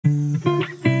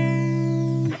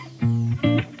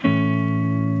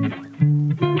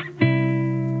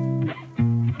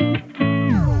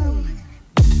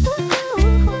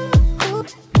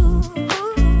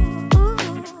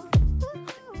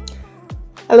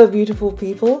Hello beautiful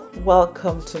people,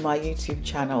 welcome to my YouTube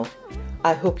channel.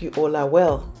 I hope you all are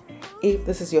well. If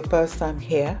this is your first time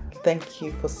here, thank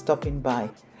you for stopping by.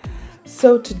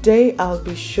 So today I'll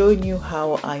be showing you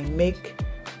how I make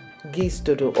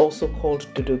Gizdodo, also called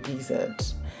Dodo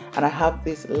Gizzards, and I have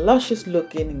these luscious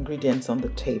looking ingredients on the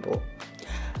table.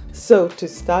 So to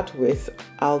start with,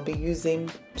 I'll be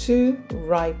using 2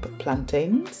 ripe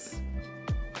plantains,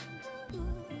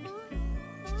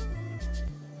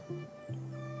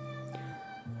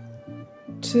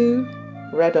 2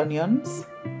 red onions,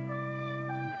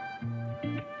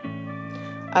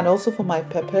 and also for my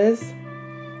peppers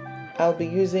I'll be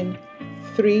using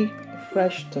 3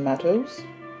 fresh tomatoes,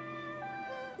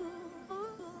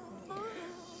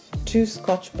 2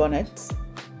 Scotch bonnets,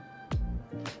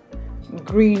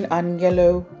 green and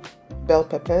yellow bell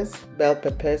peppers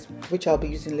which I'll be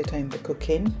using later in the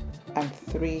cooking, and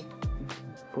 3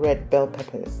 red bell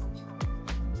peppers.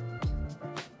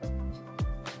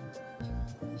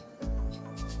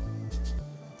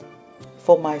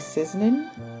 For my seasoning,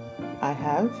 I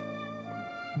have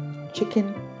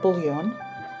chicken bouillon,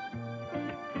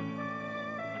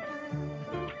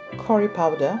 curry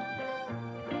powder,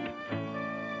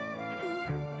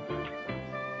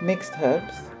 mixed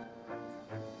herbs,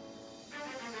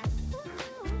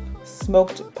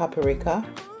 smoked paprika,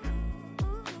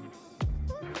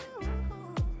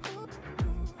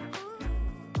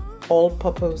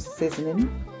 all-purpose seasoning,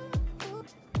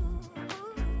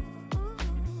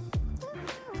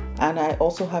 and I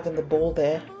also have in the bowl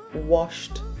there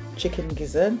washed chicken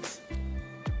gizzards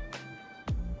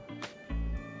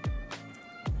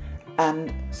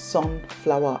and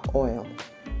sunflower oil.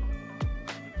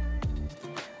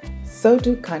 So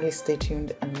do kindly stay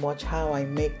tuned and watch how I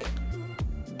make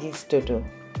Gizdodo.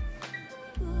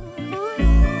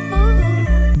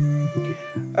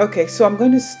 Okay, so I'm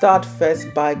going to start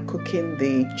first by cooking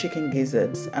the chicken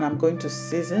gizzards, and I'm going to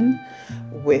season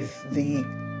with the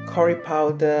curry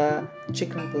powder,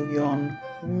 chicken bouillon,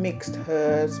 mixed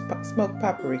herbs, smoked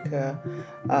paprika,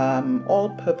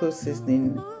 all-purpose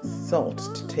seasoning, salt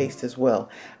to taste as well,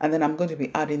 and then I'm going to be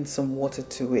adding some water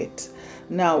to it.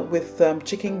 Now with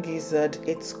chicken gizzard,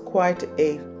 it's quite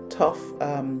a tough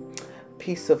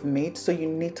piece of meat, so you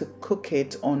need to cook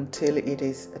it until it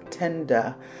is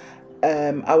tender.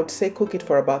 I would say cook it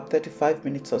for about 35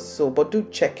 minutes or so, but do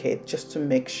check it just to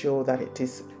make sure that it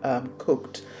is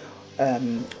cooked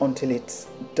until it's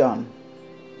done.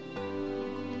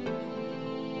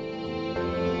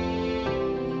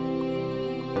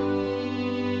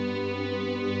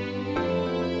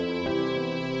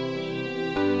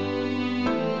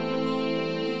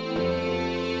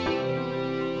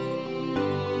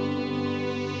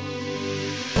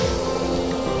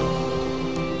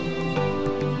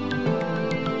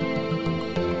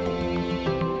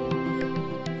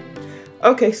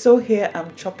 Okay, so here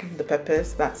I'm chopping the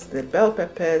peppers. That's the bell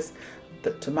peppers,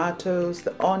 the tomatoes,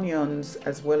 the onions,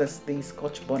 as well as the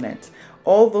Scotch bonnet.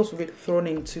 All those will be thrown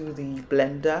into the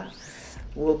blender,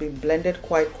 will be blended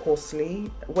quite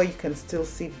coarsely, where you can still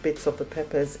see bits of the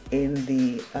peppers in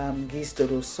the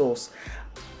Gizdodo sauce.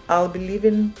 I'll be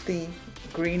leaving the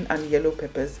green and yellow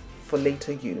peppers for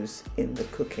later use in the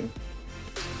cooking.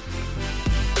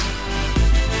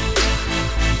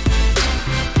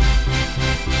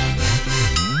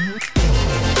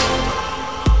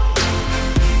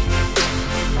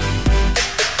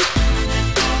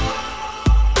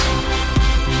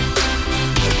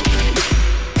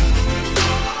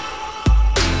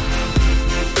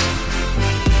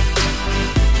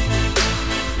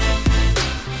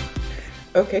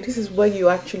 Okay, this is where you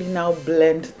actually now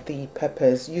blend the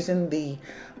peppers using the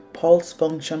pulse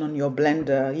function on your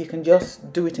blender. You can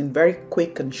just do it in very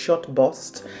quick and short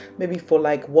bursts, maybe for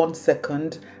like 1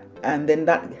 second, and then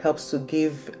that helps to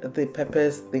give the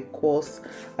peppers the coarse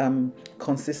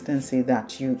consistency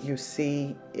that you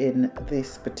see in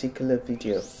this particular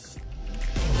video.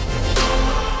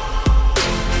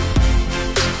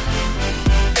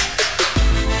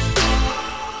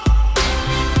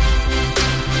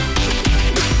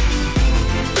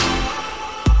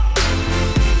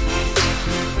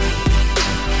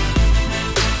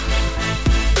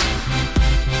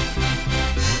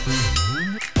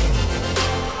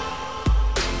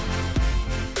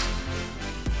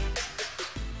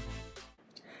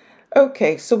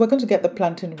 Okay, so we're going to get the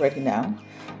plantain ready now.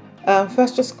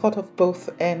 First, just cut off both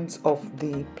ends of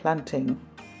the plantain.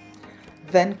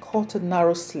 Then cut a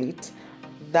narrow slit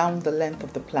down the length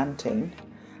of the plantain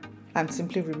and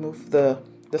simply remove the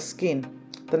skin.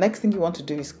 The next thing you want to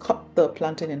do is cut the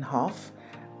plantain in half,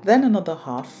 then another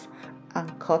half,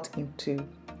 and cut into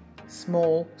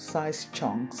small sized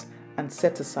chunks and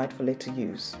set aside for later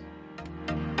use.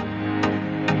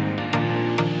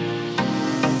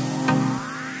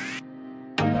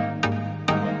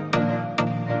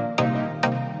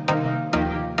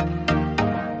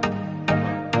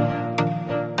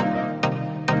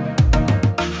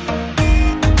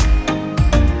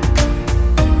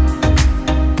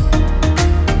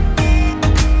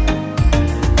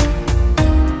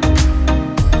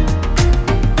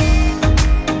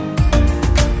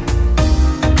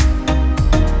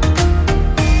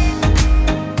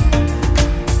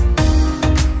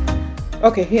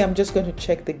 Okay, here I'm just going to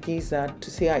check the gizzard to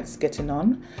see how it's getting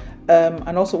on,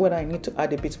 and also whether I need to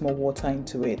add a bit more water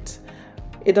into it.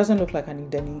 It doesn't look like I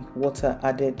need any water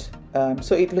added,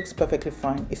 so it looks perfectly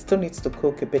fine. It still needs to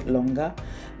cook a bit longer,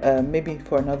 maybe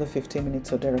for another 15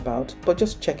 minutes or thereabout, but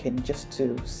just checking just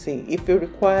to see. If it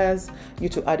requires you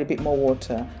to add a bit more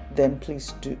water, then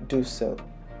please do so.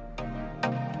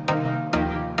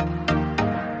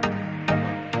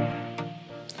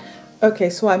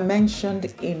 Okay, so I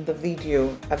mentioned in the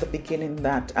video at the beginning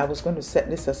that I was going to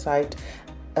set this aside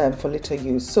for later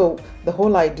use. So the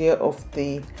whole idea of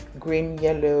the green,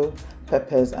 yellow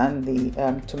peppers and the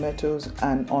tomatoes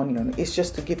and onion is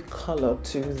just to give color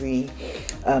to the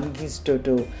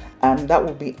Gizdodo, and that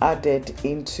will be added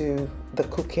into the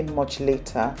cooking much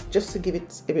later, just to give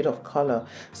it a bit of color.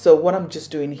 So what I'm just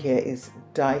doing here is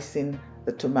dicing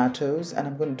the tomatoes, and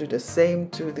I'm going to do the same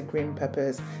to the green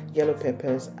peppers, yellow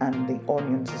peppers and the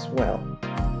onions as well.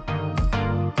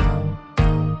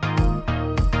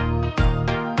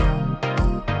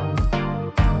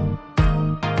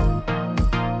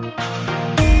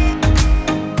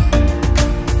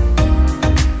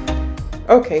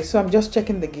 Okay, so I'm just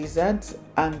checking the gizzards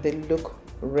and they look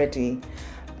ready.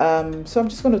 So I'm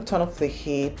just going to turn off the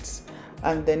heat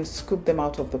and then scoop them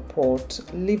out of the pot,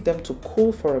 leave them to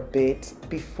cool for a bit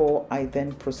before I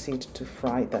then proceed to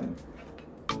fry them.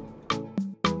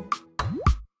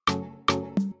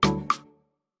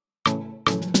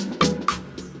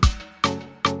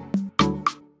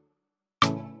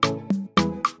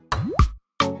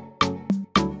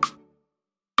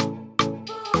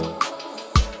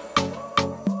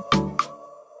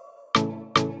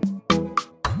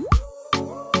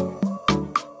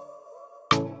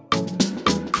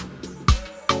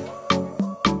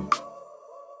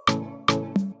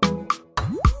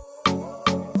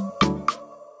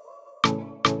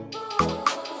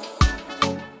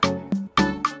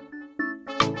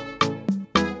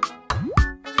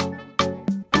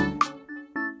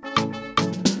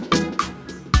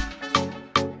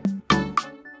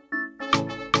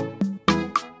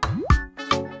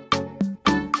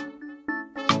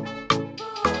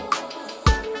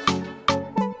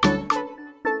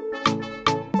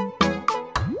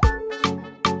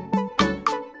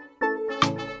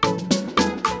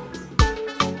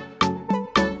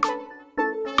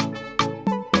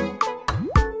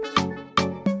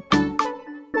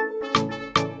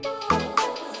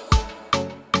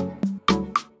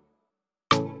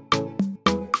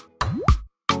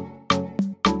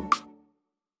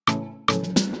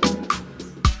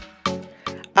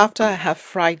 After I have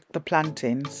fried the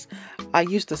plantains, I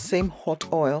use the same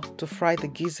hot oil to fry the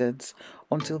gizzards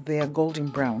until they are golden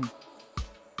brown.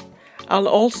 I'll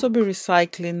also be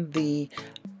recycling the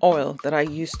oil that I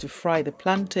used to fry the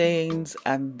plantains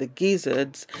and the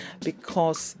gizzards,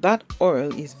 because that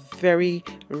oil is very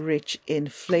rich in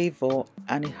flavor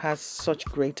and it has such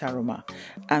great aroma,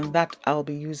 and that I'll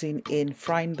be using in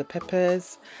frying the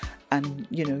peppers and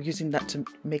using that to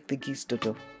make the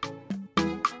Gizdodo.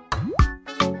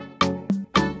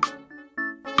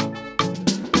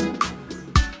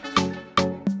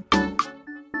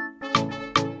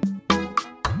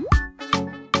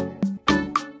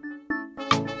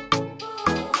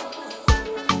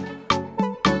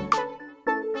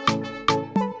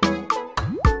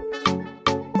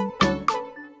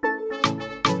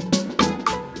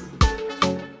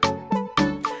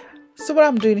 So what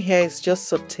I'm doing here is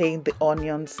just sauteing the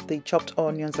onions, the chopped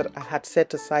onions that I had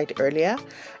set aside earlier,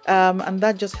 and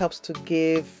that just helps to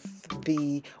give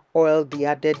the oil the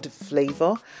added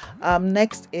flavor.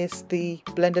 Next is the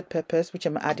blended peppers, which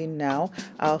I'm adding now.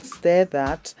 I'll stir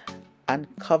that and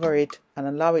cover it and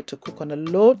allow it to cook on a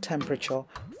low temperature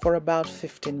for about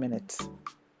 15 minutes.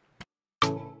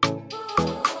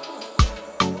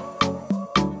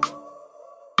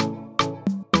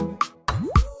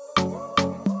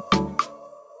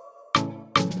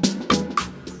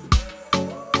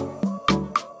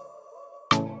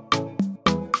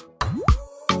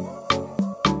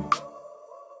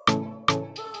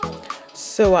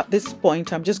 So at this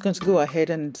point, I'm just going to go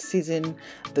ahead and season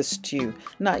the stew.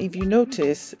 Now, if you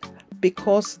notice,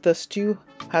 because the stew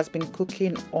has been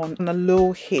cooking on a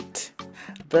low heat,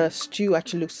 the stew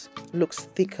actually looks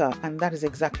thicker, and that is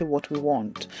exactly what we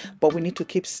want. But we need to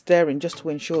keep stirring just to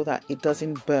ensure that it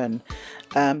doesn't burn.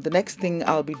 The next thing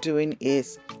I'll be doing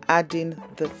is adding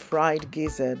the fried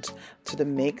gizzard to the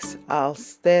mix. I'll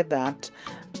stir that,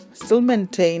 still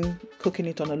maintain cooking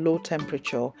it on a low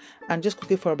temperature, and just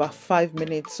cook it for about 5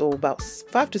 minutes, or about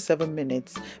 5 to 7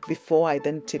 minutes, before I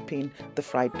then tip in the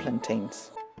fried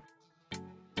plantains.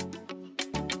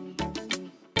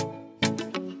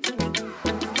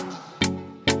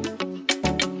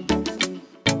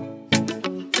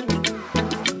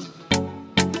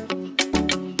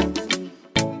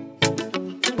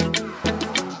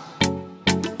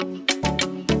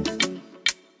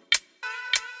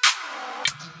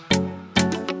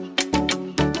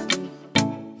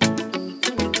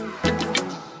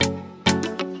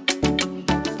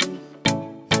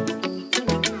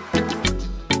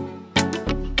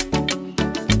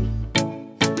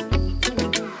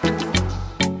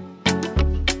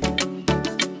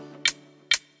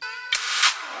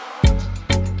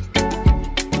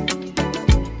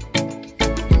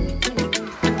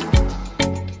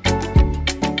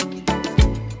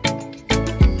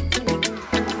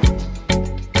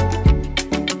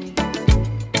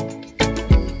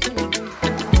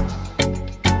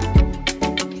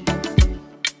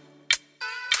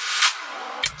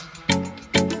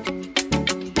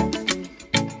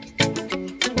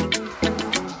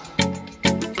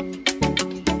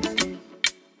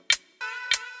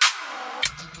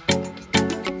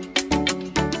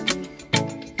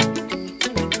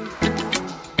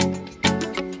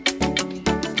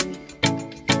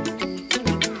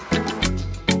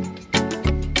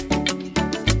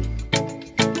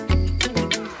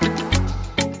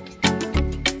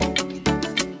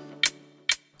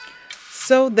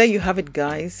 So there you have it,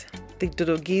 guys. The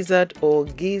Dodo Gizzard or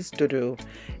Gizdodo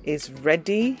is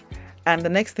ready, and the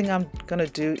next thing I'm gonna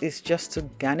do is just to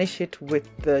garnish it with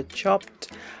the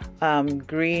chopped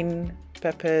green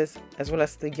peppers, as well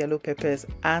as the yellow peppers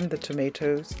and the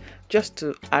tomatoes, just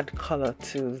to add color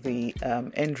to the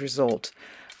end result.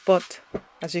 But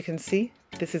as you can see,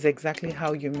 this is exactly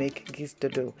how you make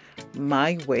Gizdodo,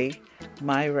 my way,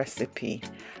 my recipe.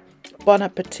 Bon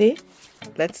appetit.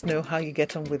 Let's know how you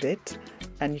get on with it,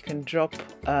 and you can drop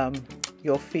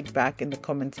your feedback in the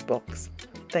comments box.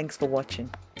 Thanks for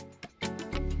watching.